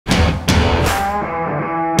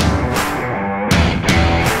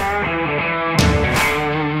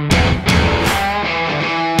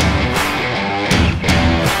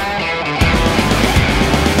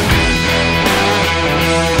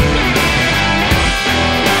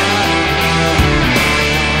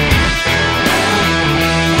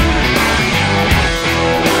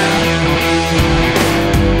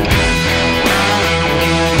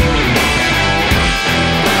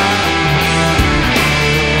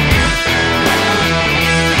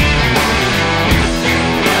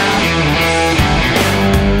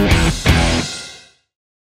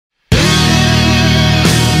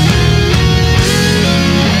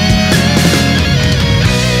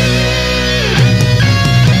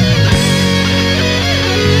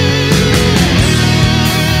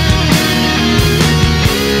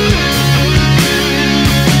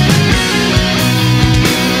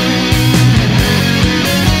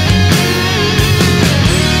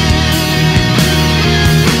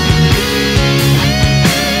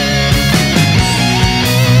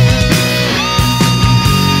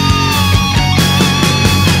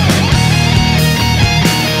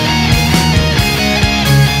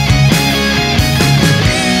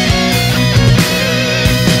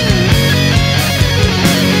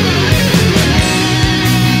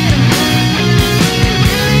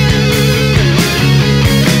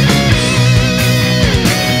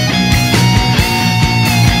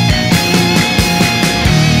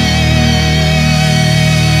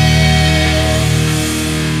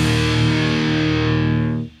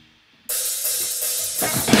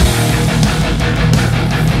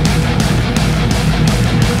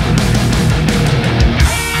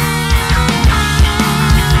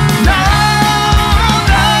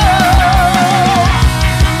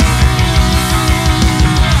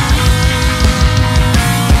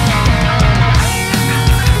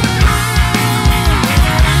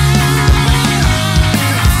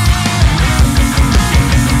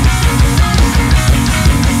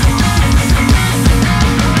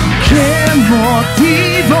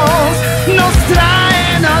motivos nos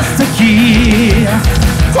traen hasta aquí.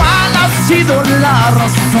 ¿Cuál ha sido la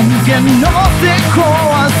razón que nos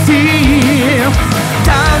dejó así?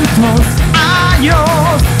 Tantos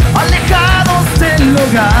años alejados del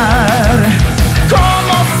hogar.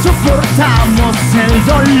 ¿Cómo soportamos el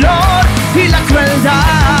dolor y la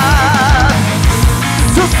crueldad?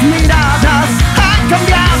 Sus miradas han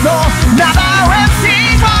cambiado, nada es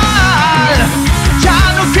igual. Ya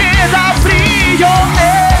no queda brillo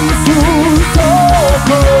en sus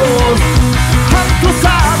ojos. Han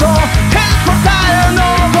cruzado el portal, no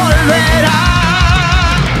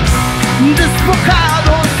volverán.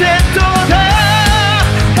 Despojados de toda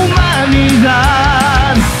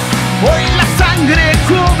humanidad, hoy la sangre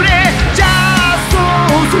cubre ya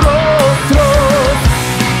sus rostros.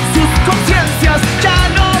 Sus conciencias ya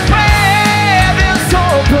no pueden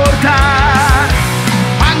soportar.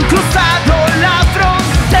 Han cruzado la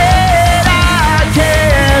frontera que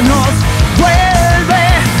nos vuelve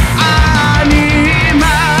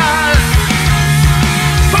animal.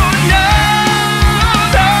 Oh, no,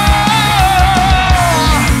 no.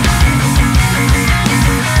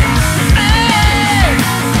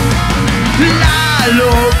 La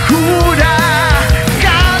locura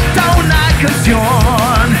canta una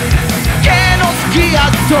canción que nos guía a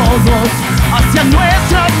todos hacia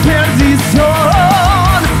nuestra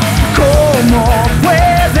perdición. ¿Cómo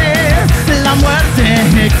puede la muerte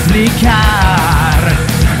explicar?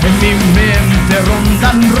 En mi mente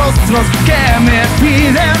rondan rostros que me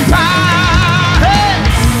piden paz.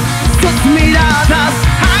 Sus miradas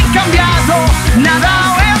han cambiado, nada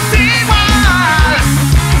es igual.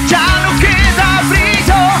 Ya no queda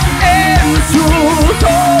brillo en sus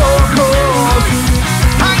ojos.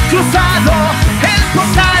 Han cruzado el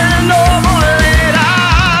portal, no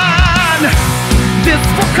volverán.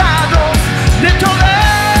 Despojados de toda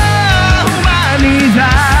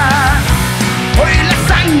humanidad, hoy la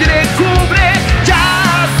sangre cubre ya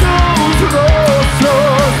sus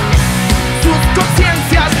rostros. Sus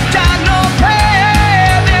conciencias ya no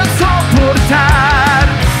pueden soportar.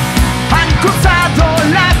 Han cruzado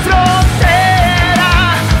la frontera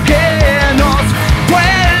que nos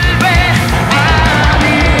vuelve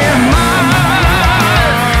animal.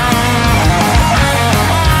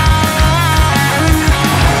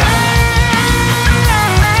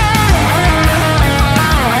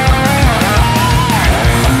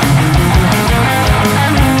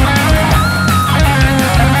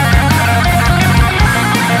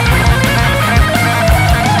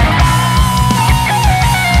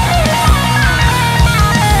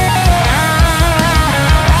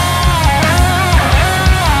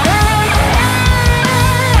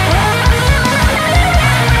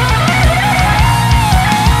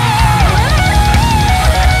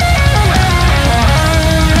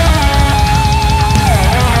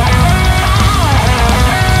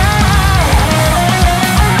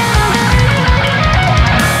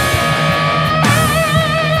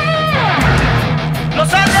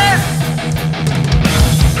 ¡Los Andes!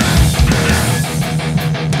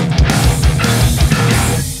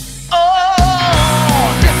 Oh,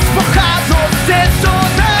 despojados de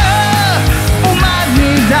toda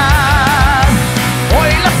humanidad,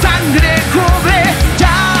 hoy la sangre cubre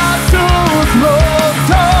ya sus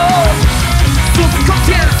rostros. Sus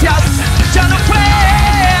conciencias ya no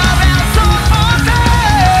pueden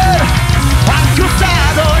soportar. Han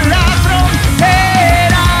cruzado la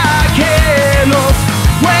frontera que los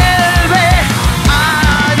vuelve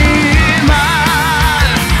animal.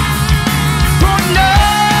 Oh, no,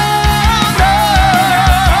 no.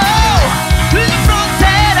 La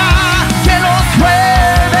frontera que los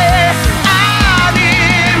vuelve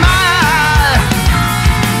animal.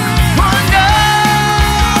 Oh, no,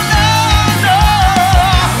 no, no.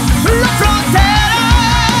 La frontera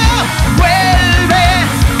vuelve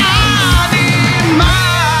animal.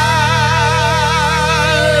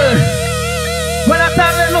 Buenas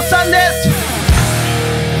tardes, los Andes.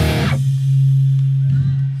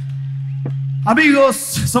 Amigos,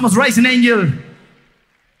 somos Rising Angel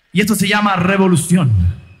y esto se llama Revolución.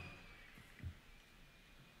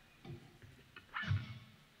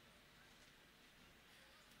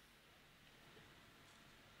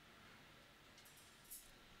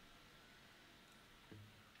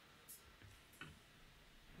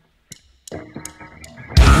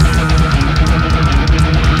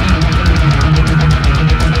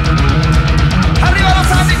 Arriba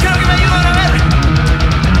los Andes, quiero que me ayuden a ver.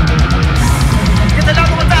 ¿Qué tal?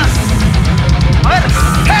 ¿Cómo estás? A ver.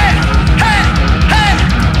 ¡Hey! ¡Hey! ¡Hey!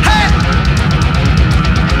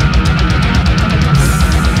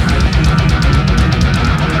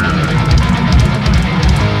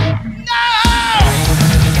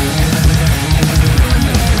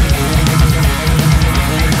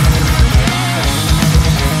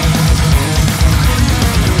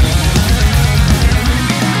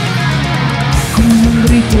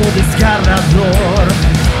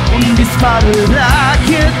 para la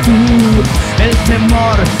quietud, el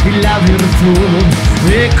temor y la virtud,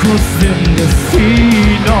 ecos de un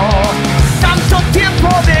destino. Tanto tiempo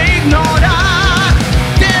de ignorar,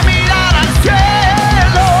 de mirar al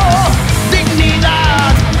cielo,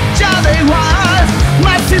 dignidad, ya da igual,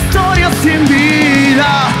 más historias sin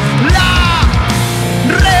vida. La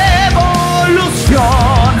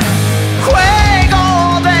revolución,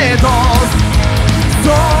 juego de dos,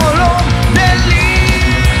 solo delirio.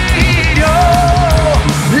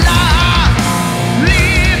 La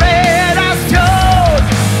liberación,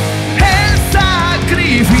 el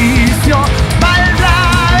sacrificio, valdrá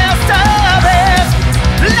esta vez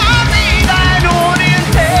la vida en un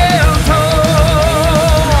intento.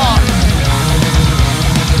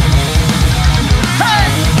 ¡Hey!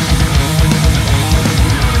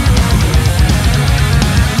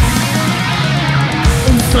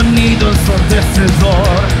 Un sonido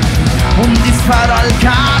ensordecedor, un disparo al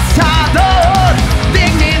cazador,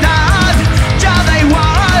 dignidad, ya da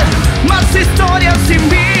igual, más historias sin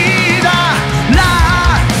vida.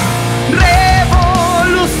 La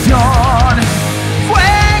revolución,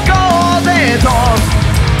 fuego de dos,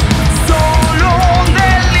 solo un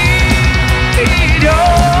delirio.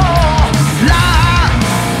 La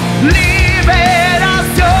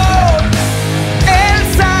liberación, el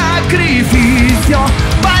sacrificio,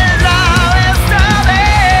 valdrá esta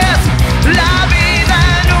vez la vida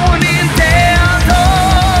en un intento.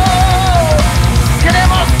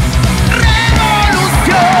 Queremos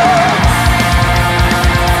revolución.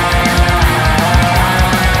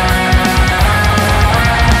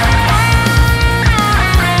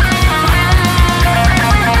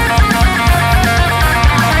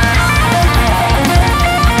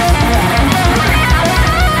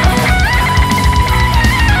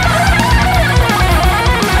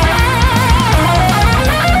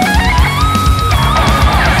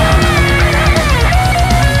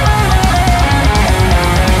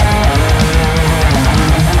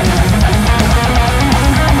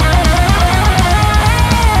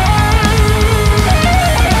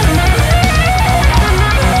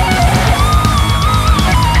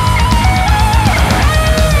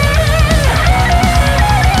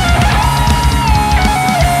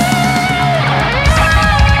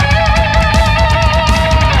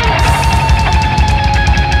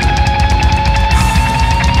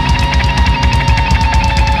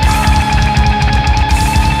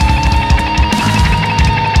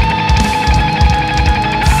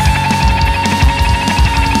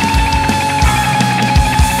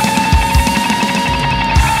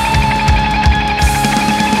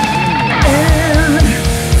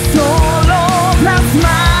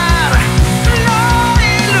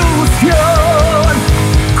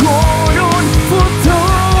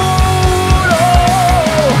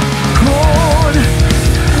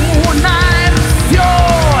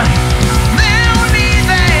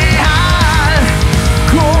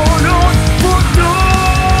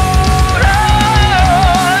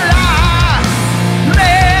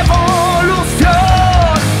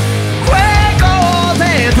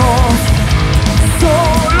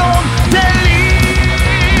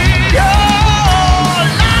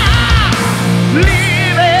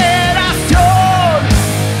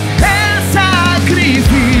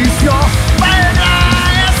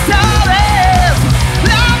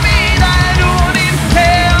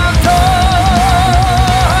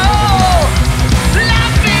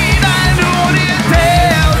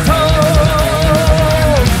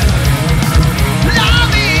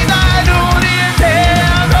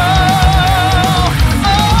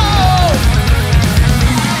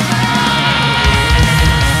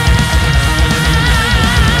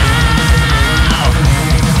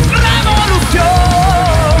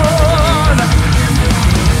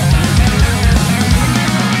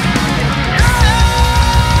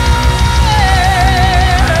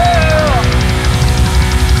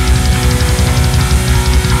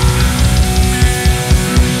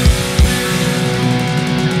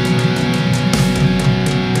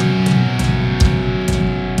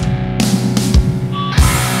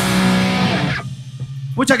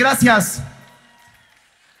 Muchas gracias.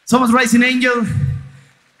 Somos Rising Angel.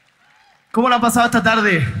 ¿Cómo lo han pasado esta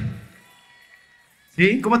tarde?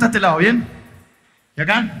 ¿Sí? ¿Cómo está este lado? ¿Bien? ¿Y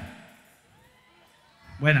acá?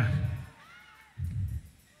 Buena.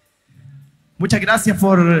 Muchas gracias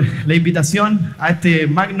por la invitación a este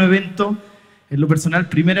magno evento. En lo personal,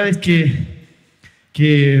 primera vez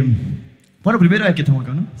bueno, primera vez que estamos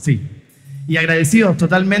acá, ¿no? Sí. Y agradecidos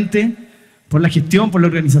totalmente por la gestión, por la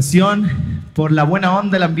organización, por la buena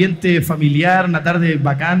onda, el ambiente familiar, una tarde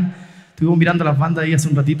bacán. Estuvimos mirando las bandas ahí hace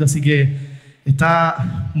un ratito, así que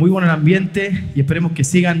está muy bueno el ambiente y esperemos que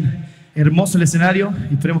sigan Hermoso el escenario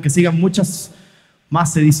y esperemos que sigan muchas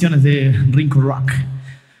más ediciones de RincoRock.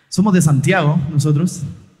 Somos de Santiago nosotros,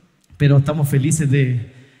 pero estamos felices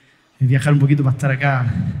de viajar un poquito para estar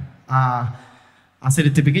acá a hacer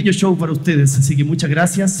este pequeño show para ustedes. Así que muchas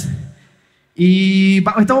gracias. Y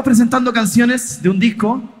estamos presentando canciones de un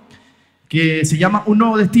disco que se llama Un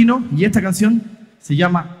Nuevo Destino y esta canción se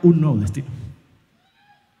llama Un Nuevo Destino.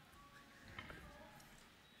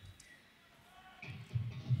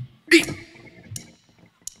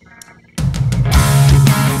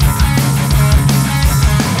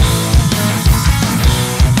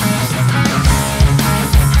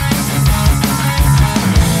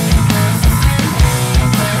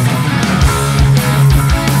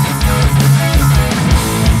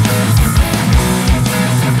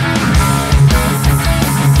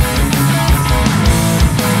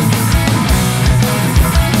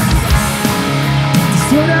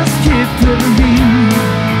 Horas que perdí,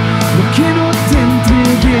 lo que no te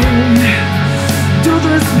entregué, todo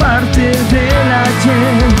es parte del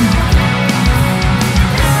ayer.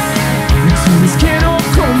 Lecciones que no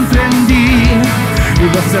comprendí y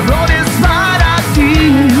los errores para ti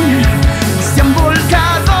se han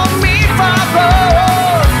volcado a mi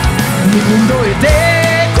favor. En mi mundo he de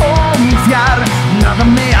confiar, nada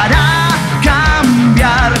me hará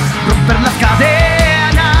cambiar, romper las cadenas.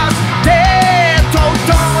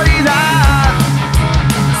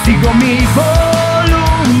 Sigo mi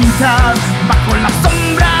voluntad, bajo la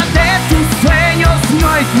sombra de tus sueños no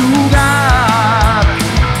hay lugar.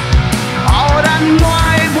 Ahora no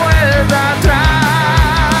hay vuelta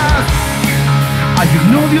atrás. Hay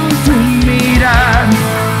un odio en tu mirar,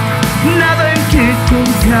 nada en que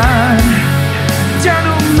confiar. Ya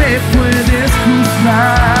no me puedes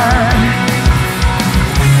juzgar.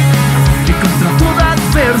 Y contra toda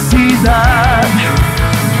adversidad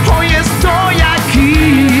hoy estoy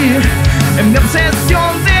aquí, en mi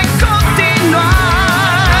obsesión de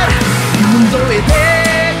continuar. El mundo he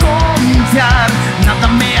de confiar, nada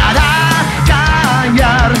me hará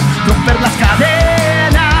callar, romper las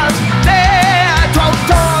cadenas de tu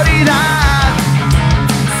autoridad.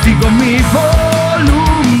 Sigo mi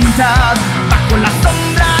voluntad, bajo la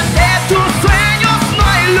sombra de tus sueños no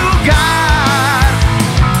hay lugar.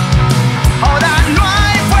 Ahora no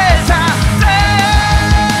hay fuerza.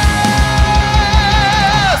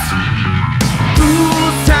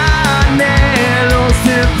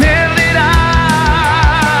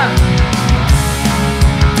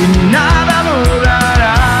 Nada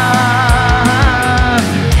durará.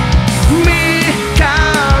 Mi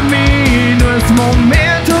camino es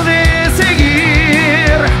momento de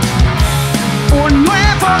seguir. Un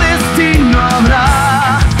nuevo destino habrá.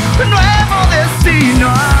 Un nuevo destino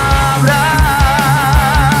habrá.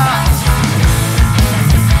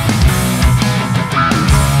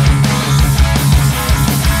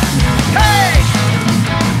 ¡Hey!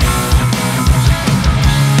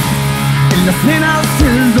 En las penas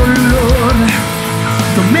del dolor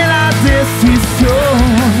tomé la decisión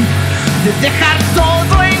de dejar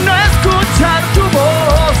todo y no escuchar tu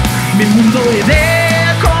voz. Mi mundo he de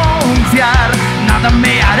confiar, nada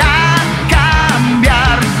me hará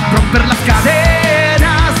cambiar, romper las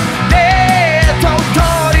cadenas de tu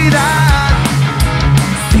autoridad.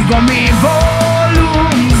 Sigo mi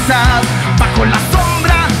voluntad, bajo la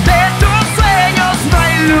sombra de tus sueños no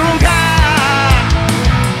hay lugar.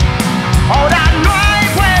 Ahora no hay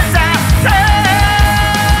vuelta atrás.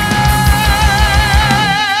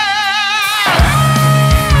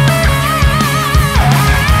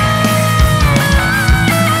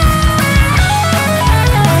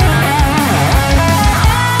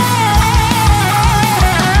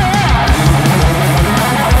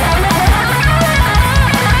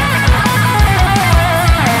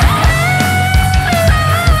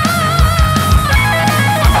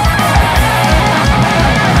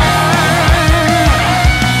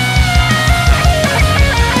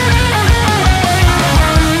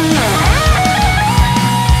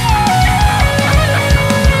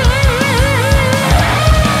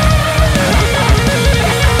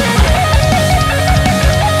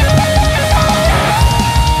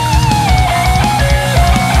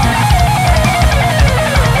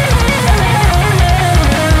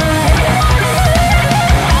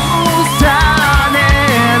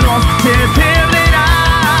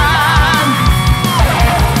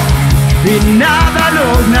 Y nada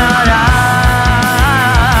lograrán.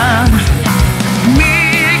 Mi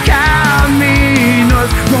camino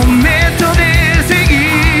es momento de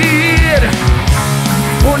seguir.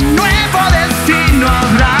 Un nuevo destino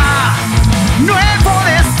habrá, nuevo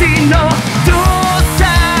destino. Tus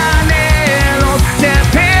anhelos se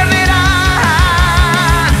perderán.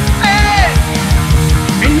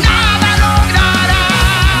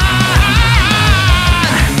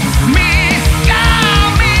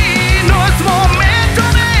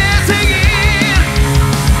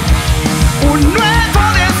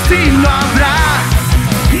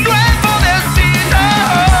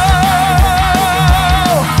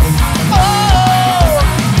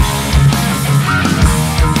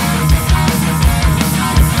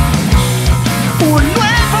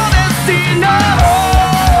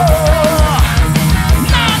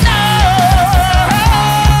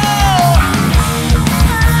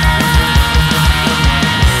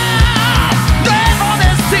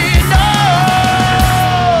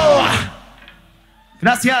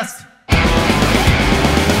 Gracias.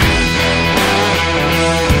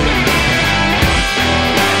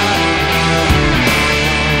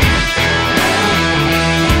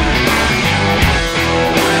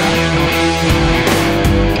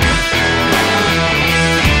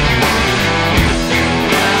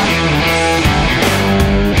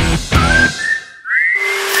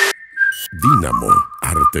 Dínamo,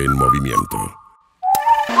 arte en movimiento.